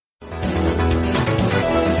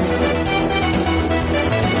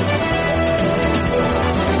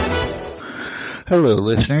Hello,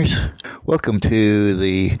 listeners. Welcome to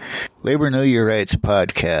the Labor Know Your Rights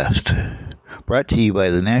podcast, brought to you by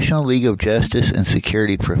the National League of Justice and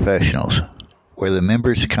Security Professionals, where the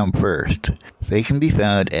members come first. They can be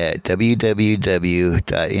found at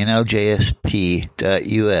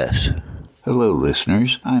www.nljsp.us. Hello,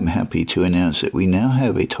 listeners. I'm happy to announce that we now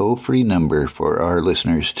have a toll-free number for our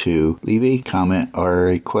listeners to leave a comment or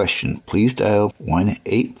a question. Please dial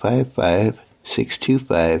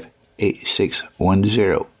 1-855-625-8610.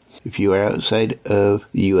 If you are outside of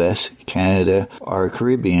the U.S., Canada, or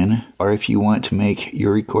Caribbean, or if you want to make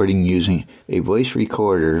your recording using a voice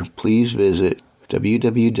recorder, please visit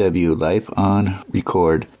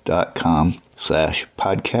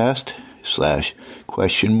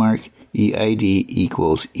www.lifeonrecord.com/podcast/?EID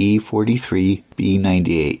equals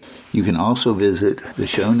E43B98. You can also visit the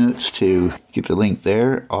show notes to get the link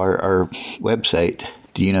there or our website.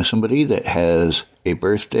 Do you know somebody that has a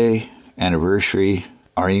birthday, anniversary,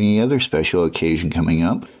 or any other special occasion coming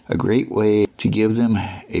up? A great way to give them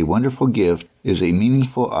a wonderful gift is a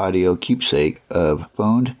meaningful audio keepsake of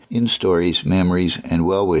phoned-in stories, memories, and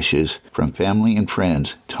well wishes from family and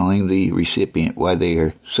friends, telling the recipient why they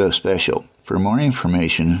are so special. For more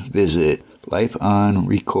information, visit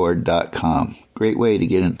lifeonrecord.com. Great way to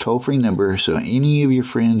get a toll-free number so any of your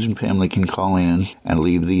friends and family can call in and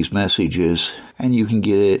leave these messages, and you can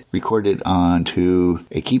get it recorded onto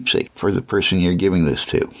a keepsake for the person you're giving this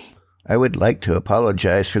to. I would like to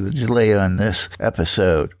apologize for the delay on this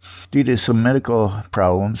episode. Due to some medical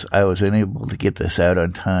problems, I was unable to get this out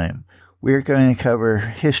on time. We're going to cover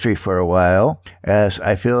history for a while, as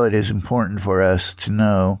I feel it is important for us to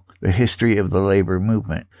know the history of the labor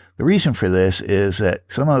movement. The reason for this is that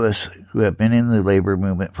some of us who have been in the labor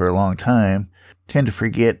movement for a long time tend to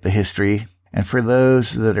forget the history, and for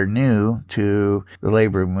those that are new to the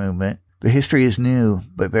labor movement, the history is new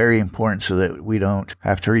but very important so that we don't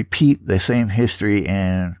have to repeat the same history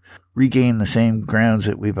and regain the same grounds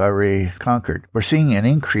that we've already conquered. We're seeing an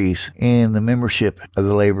increase in the membership of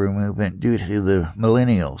the labor movement due to the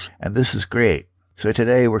millennials, and this is great. So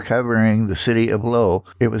today we're covering the city of Lowell.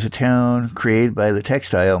 It was a town created by the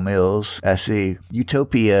textile mills as a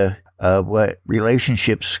utopia of what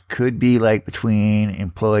relationships could be like between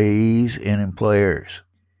employees and employers.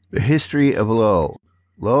 The history of Lowell.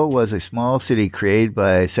 Lowell was a small city created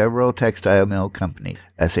by several textile mill companies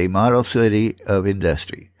as a model city of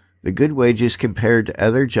industry. The good wages compared to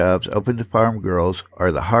other jobs open to farm girls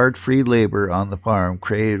or the hard free labor on the farm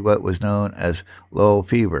created what was known as Lowell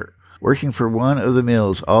fever. Working for one of the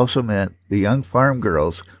mills also meant the young farm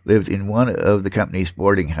girls lived in one of the company's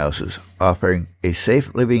boarding houses, offering a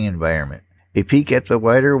safe living environment, a peek at the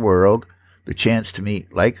wider world, the chance to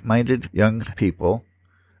meet like-minded young people,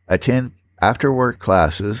 attend after-work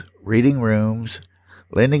classes, reading rooms,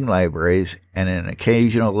 lending libraries, and an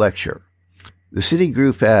occasional lecture. The city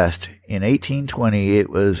grew fast. In 1820, it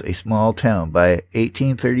was a small town. By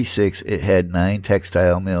 1836, it had 9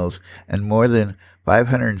 textile mills and more than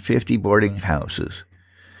 550 boarding houses.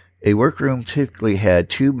 A workroom typically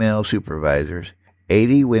had 2 male supervisors,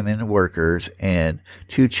 80 women workers, and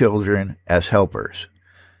 2 children as helpers.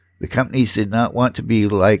 The companies did not want to be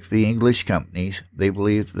like the English companies. They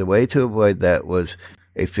believed the way to avoid that was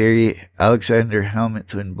a theory Alexander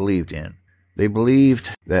Hamilton believed in. They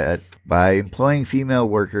believed that by employing female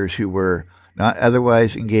workers who were not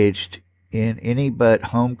otherwise engaged in any but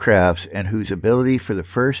home crafts and whose ability for the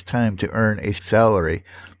first time to earn a salary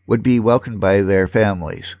would be welcomed by their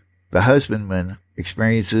families. The husbandman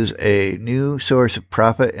experiences a new source of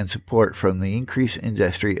profit and support from the increased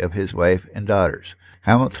industry of his wife and daughters.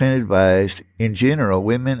 Hamilton advised, in general,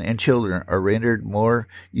 women and children are rendered more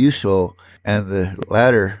useful and the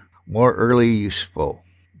latter more early useful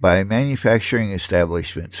by manufacturing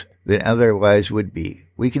establishments than otherwise would be.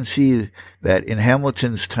 We can see that in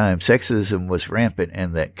Hamilton's time, sexism was rampant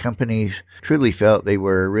and that companies truly felt they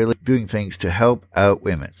were really doing things to help out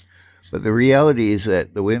women. But the reality is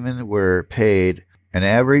that the women were paid an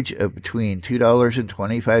average of between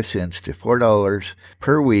 $2.25 to $4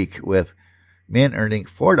 per week, with men earning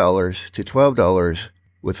 $4 to $12,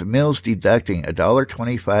 with the mills deducting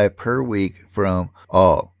 $1.25 per week from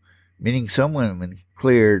all, meaning some women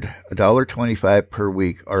cleared $1.25 per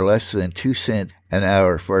week or less than 2 cents an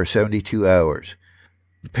hour for 72 hours.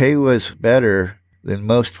 The pay was better than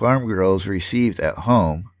most farm girls received at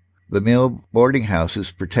home. The mill boarding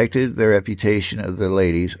houses protected the reputation of the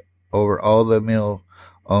ladies over all. The mill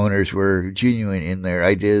owners were genuine in their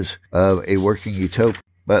ideas of a working utopia.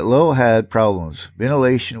 But Lowell had problems.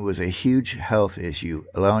 Ventilation was a huge health issue,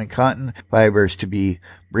 allowing cotton fibers to be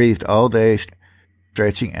breathed all day.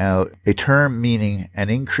 stretching out, a term meaning an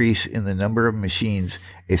increase in the number of machines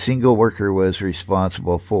a single worker was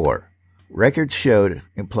responsible for. Records showed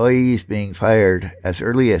employees being fired as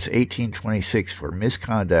early as 1826 for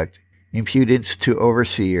misconduct, impudence to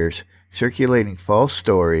overseers, circulating false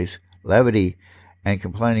stories, levity, and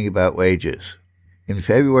complaining about wages. In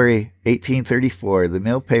February 1834, the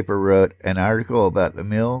mill paper wrote an article about the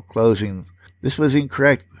mill closing. This was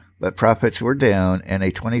incorrect, but profits were down and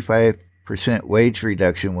a 25% wage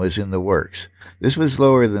reduction was in the works. This was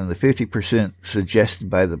lower than the 50% suggested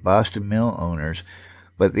by the Boston mill owners,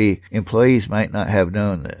 but the employees might not have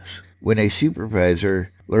known this. When a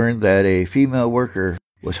supervisor learned that a female worker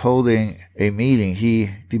was holding a meeting,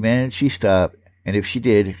 he demanded she stop, and if she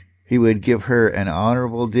did, he would give her an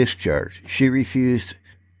honorable discharge. She refused,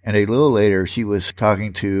 and a little later she was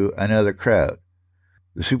talking to another crowd.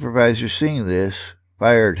 The supervisor, seeing this,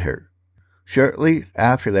 fired her. Shortly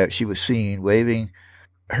after that, she was seen waving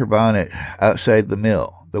her bonnet outside the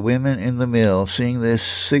mill. The women in the mill, seeing this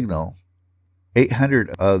signal,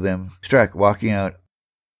 800 of them struck, walking out.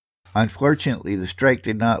 Unfortunately, the strike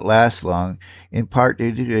did not last long, in part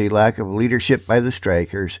due to a lack of leadership by the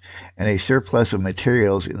strikers and a surplus of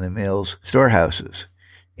materials in the mill's storehouses.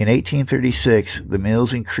 In 1836, the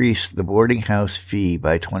mills increased the boarding house fee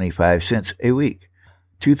by 25 cents a week.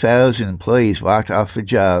 2,000 employees walked off the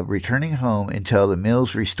job, returning home until the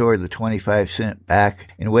mills restored the 25 cents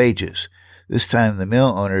back in wages. This time, the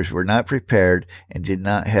mill owners were not prepared and did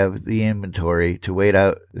not have the inventory to wait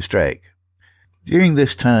out the strike. During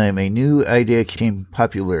this time, a new idea became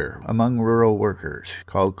popular among rural workers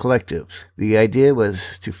called collectives. The idea was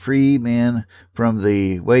to free men from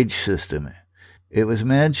the wage system. It was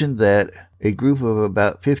imagined that a group of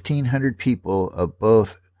about 1,500 people of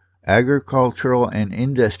both agricultural and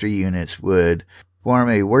industry units would form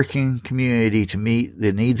a working community to meet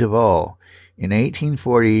the needs of all. In the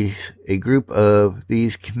 1840s, a group of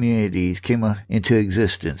these communities came into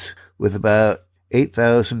existence with about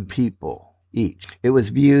 8,000 people each. It was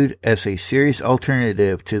viewed as a serious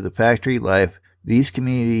alternative to the factory life. These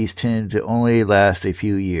communities tended to only last a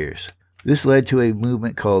few years. This led to a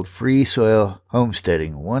movement called free soil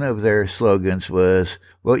homesteading. One of their slogans was,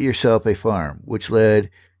 "Vote yourself a farm," which led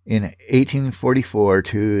in 1844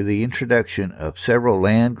 to the introduction of several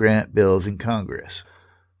land grant bills in Congress.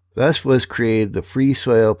 Thus was created the Free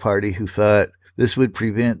Soil Party, who thought this would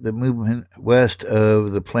prevent the movement west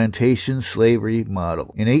of the plantation slavery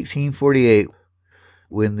model. In 1848,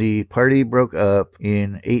 when the party broke up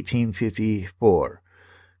in 1854,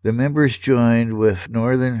 the members joined with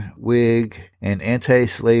Northern Whig and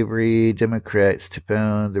anti-slavery Democrats to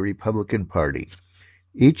found the Republican Party.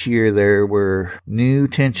 Each year there were new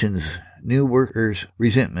tensions, new workers'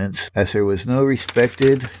 resentments, as there was no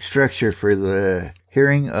respected structure for the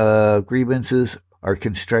hearing of grievances or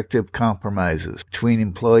constructive compromises between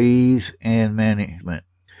employees and management.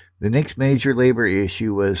 The next major labor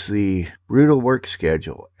issue was the brutal work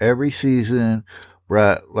schedule. Every season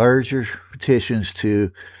brought larger petitions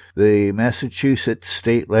to the Massachusetts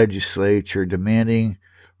state legislature demanding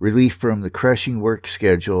relief from the crushing work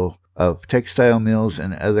schedule of textile mills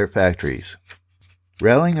and other factories.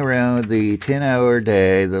 Rallying around the 10-hour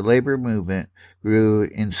day, the labor movement grew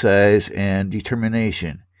in size and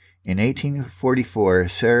determination. In 1844,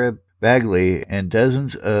 Sarah Bagley and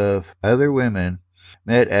dozens of other women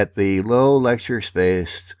met at the Lowell lecture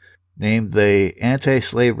space named the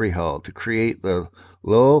Anti-Slavery Hall to create the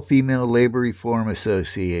Lowell Female Labor Reform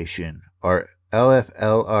Association, or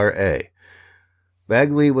LFLRA.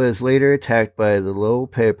 Bagley was later attacked by the Lowell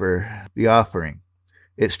paper, The Offering.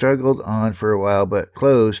 It struggled on for a while but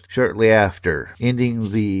closed shortly after,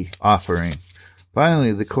 ending The Offering.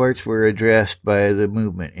 Finally, the courts were addressed by the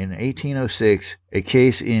movement. In 1806, a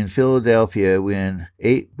case in Philadelphia when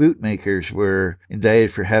 8 bootmakers were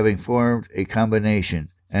indicted for having formed a combination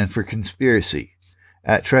and for conspiracy.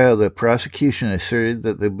 At trial, the prosecution asserted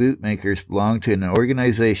that the bootmakers belonged to an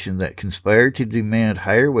organization that conspired to demand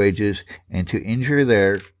higher wages and to injure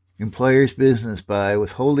their employer's business by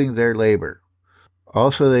withholding their labor.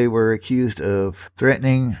 Also, they were accused of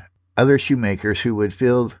threatening other shoemakers who would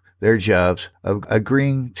fill their jobs, of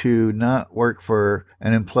agreeing to not work for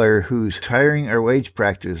an employer whose hiring or wage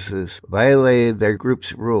practices violated their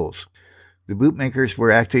group's rules. The bootmakers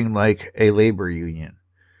were acting like a labor union.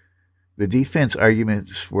 The defense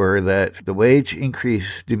arguments were that the wage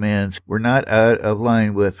increase demands were not out of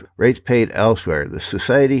line with rates paid elsewhere. The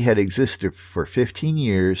society had existed for 15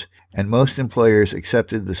 years, and most employers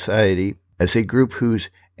accepted the society as a group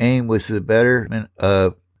whose aim was the betterment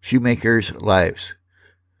of shoemakers' lives.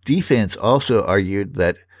 Defense also argued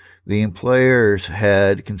that The employers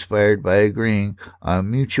had conspired by agreeing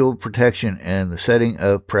on mutual protection and the setting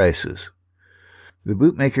of prices. The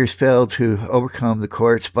bootmakers failed to overcome the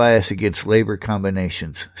court's bias against labor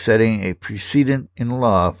combinations, setting a precedent in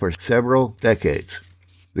law for several decades.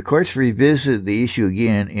 The courts revisited the issue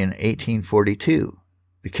again in 1842.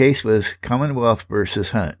 The case was Commonwealth v.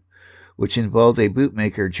 Hunt, which involved a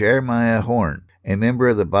bootmaker, Jeremiah Horn, a member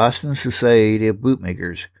of the Boston Society of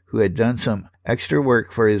Bootmakers, who had done some extra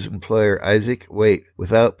work for his employer, Isaac Waite,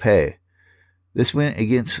 without pay. This went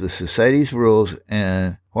against the society's rules,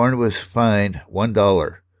 and Horn was fined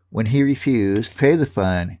 $1. When he refused to pay the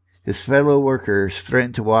fine, his fellow workers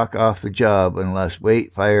threatened to walk off the job unless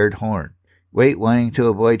Waite fired Horn. Waite, wanting to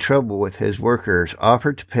avoid trouble with his workers,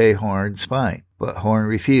 offered to pay Horn's fine, but Horn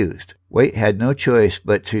refused. Waite had no choice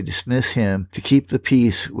but to dismiss him to keep the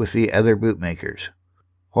peace with the other bootmakers.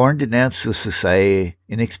 Horn denounced the society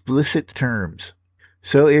in explicit terms,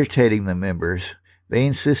 so irritating the members, they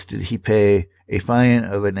insisted he pay a fine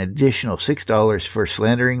of an additional $6 for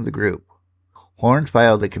slandering the group. Horn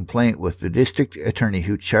filed a complaint with the district attorney,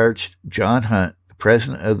 who charged John Hunt, the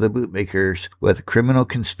president of the bootmakers, with criminal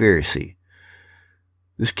conspiracy.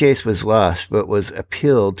 This case was lost, but was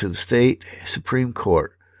appealed to the state Supreme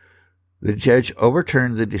Court. The judge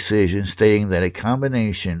overturned the decision, stating that a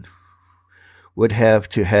combination would have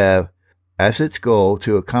to have as its goal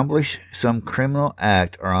to accomplish some criminal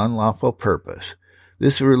act or unlawful purpose.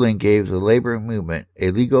 This ruling gave the labor movement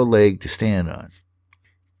a legal leg to stand on.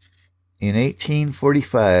 In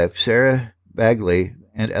 1845, Sarah Bagley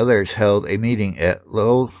and others held a meeting at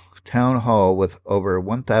Lowell Town Hall with over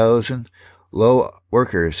 1,000 Lowell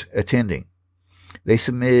workers attending. They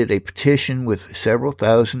submitted a petition with several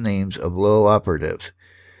thousand names of Lowell operatives.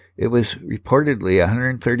 It was reportedly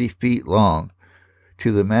 130 feet long,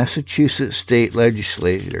 to the Massachusetts state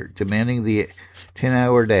legislature demanding the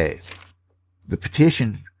 10-hour day. The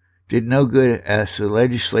petition did no good, as the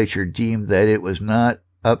legislature deemed that it was not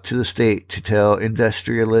up to the state to tell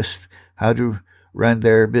industrialists how to run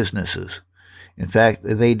their businesses. In fact,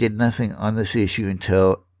 they did nothing on this issue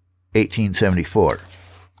until 1874.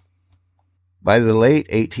 By the late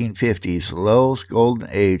 1850s, Lowell's golden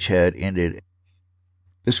age had ended.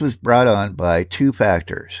 This was brought on by two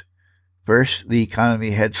factors. First, the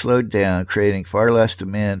economy had slowed down, creating far less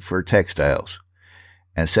demand for textiles.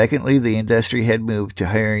 And secondly, the industry had moved to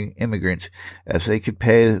hiring immigrants as they could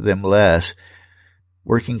pay them less.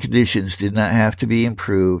 Working conditions did not have to be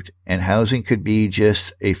improved, and housing could be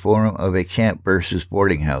just a form of a camp versus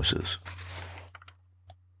boarding houses.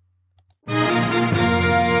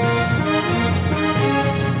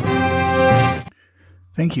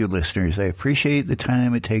 Thank you, listeners. I appreciate the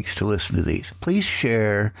time it takes to listen to these. Please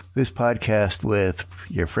share this podcast with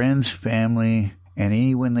your friends, family, and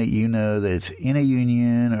anyone that you know that's in a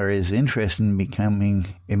union or is interested in becoming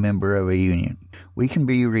a member of a union. We can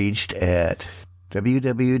be reached at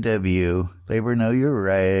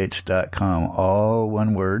www.laborknowyourrights.com, all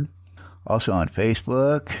one word. Also on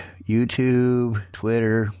Facebook, YouTube,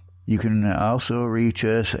 Twitter. You can also reach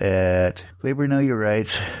us at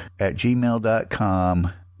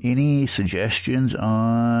laborknowyourrights@gmail.com. Any suggestions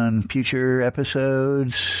on future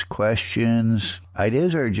episodes, questions,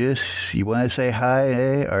 ideas, or just you want to say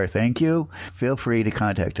hi or thank you, feel free to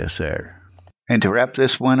contact us there. And to wrap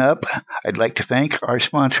this one up, I'd like to thank our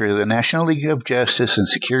sponsor, the National League of Justice and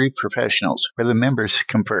Security Professionals, where the members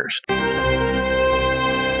come first.